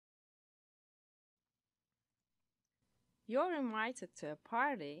You're invited to a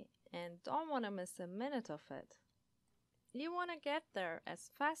party and don't want to miss a minute of it. You want to get there as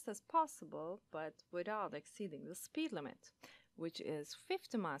fast as possible, but without exceeding the speed limit, which is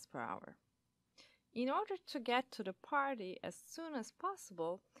 50 miles per hour. In order to get to the party as soon as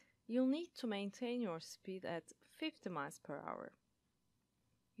possible, you'll need to maintain your speed at 50 miles per hour.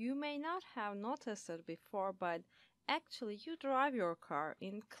 You may not have noticed it before, but actually you drive your car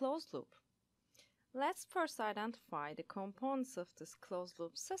in closed loop. Let's first identify the components of this closed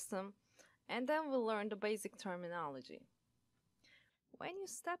loop system, and then we'll learn the basic terminology. When you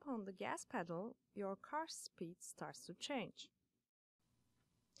step on the gas pedal, your car's speed starts to change.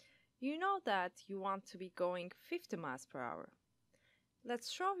 You know that you want to be going 50 miles per hour. Let's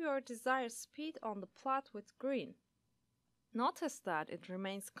show your desired speed on the plot with green. Notice that it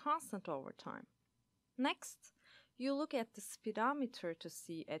remains constant over time. Next, you look at the speedometer to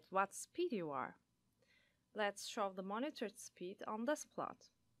see at what speed you are. Let's show the monitored speed on this plot.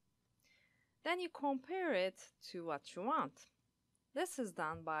 Then you compare it to what you want. This is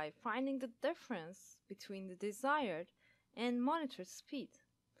done by finding the difference between the desired and monitored speed,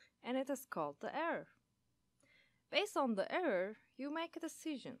 and it is called the error. Based on the error, you make a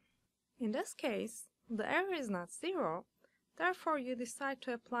decision. In this case, the error is not zero, therefore you decide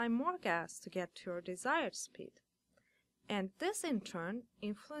to apply more gas to get to your desired speed. And this in turn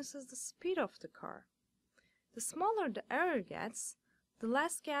influences the speed of the car. The smaller the error gets, the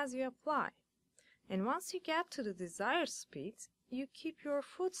less gas you apply. And once you get to the desired speed, you keep your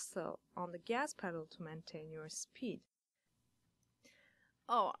foot still on the gas pedal to maintain your speed.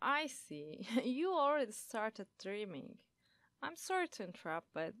 Oh, I see. You already started dreaming. I'm sorry to interrupt,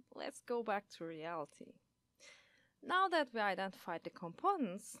 but let's go back to reality. Now that we identified the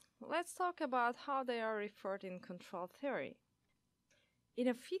components, let's talk about how they are referred in control theory. In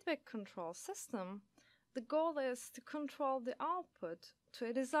a feedback control system, the goal is to control the output to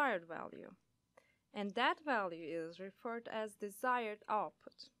a desired value, and that value is referred as desired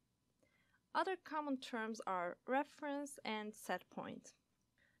output. Other common terms are reference and set point.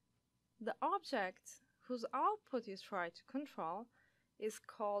 The object whose output you try to control is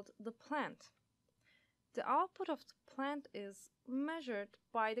called the plant. The output of the plant is measured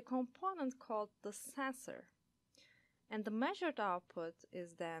by the component called the sensor, and the measured output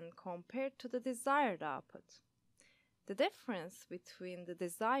is then compared to the desired output. The difference between the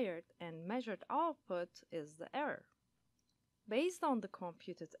desired and measured output is the error. Based on the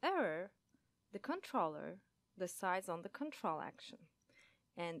computed error, the controller decides on the control action,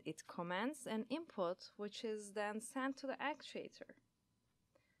 and it commands an input which is then sent to the actuator.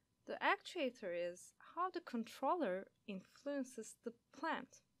 The actuator is how the controller influences the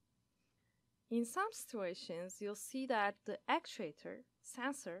plant. In some situations, you'll see that the actuator,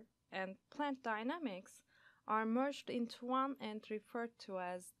 sensor, and plant dynamics are merged into one and referred to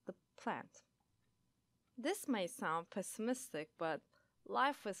as the plant. This may sound pessimistic, but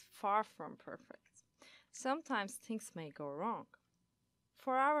life is far from perfect. Sometimes things may go wrong.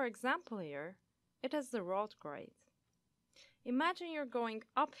 For our example here, it is the road grade. Imagine you're going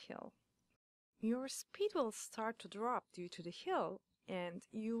uphill. Your speed will start to drop due to the hill, and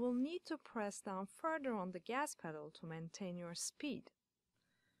you will need to press down further on the gas pedal to maintain your speed.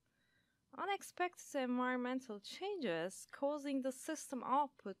 Unexpected environmental changes causing the system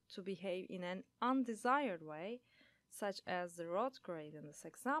output to behave in an undesired way, such as the road grade in this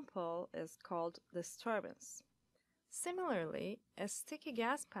example, is called disturbance. Similarly, a sticky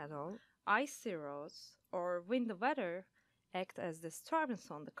gas pedal, icy roads, or windy weather act as disturbance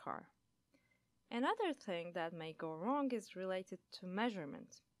on the car. Another thing that may go wrong is related to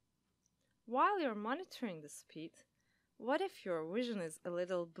measurement. While you're monitoring the speed, what if your vision is a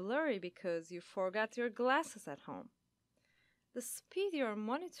little blurry because you forgot your glasses at home? The speed you're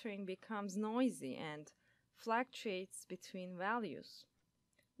monitoring becomes noisy and fluctuates between values.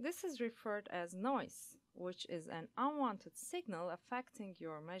 This is referred as noise, which is an unwanted signal affecting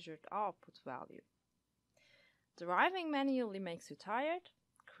your measured output value. Driving manually makes you tired.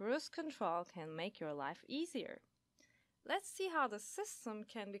 Cruise control can make your life easier. Let's see how the system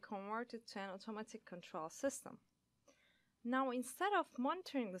can be converted to an automatic control system. Now, instead of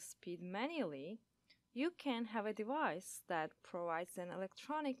monitoring the speed manually, you can have a device that provides an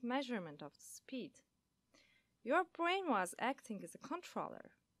electronic measurement of the speed. Your brain was acting as a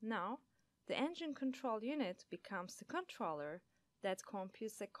controller. Now, the engine control unit becomes the controller that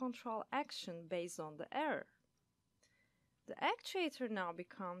computes a control action based on the error. The actuator now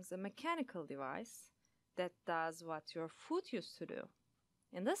becomes a mechanical device that does what your foot used to do.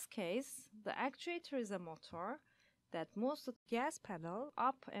 In this case, the actuator is a motor that moves the gas pedal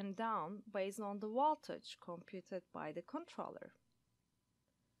up and down based on the voltage computed by the controller.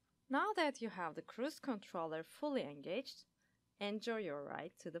 Now that you have the cruise controller fully engaged, enjoy your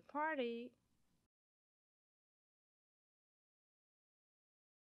ride to the party!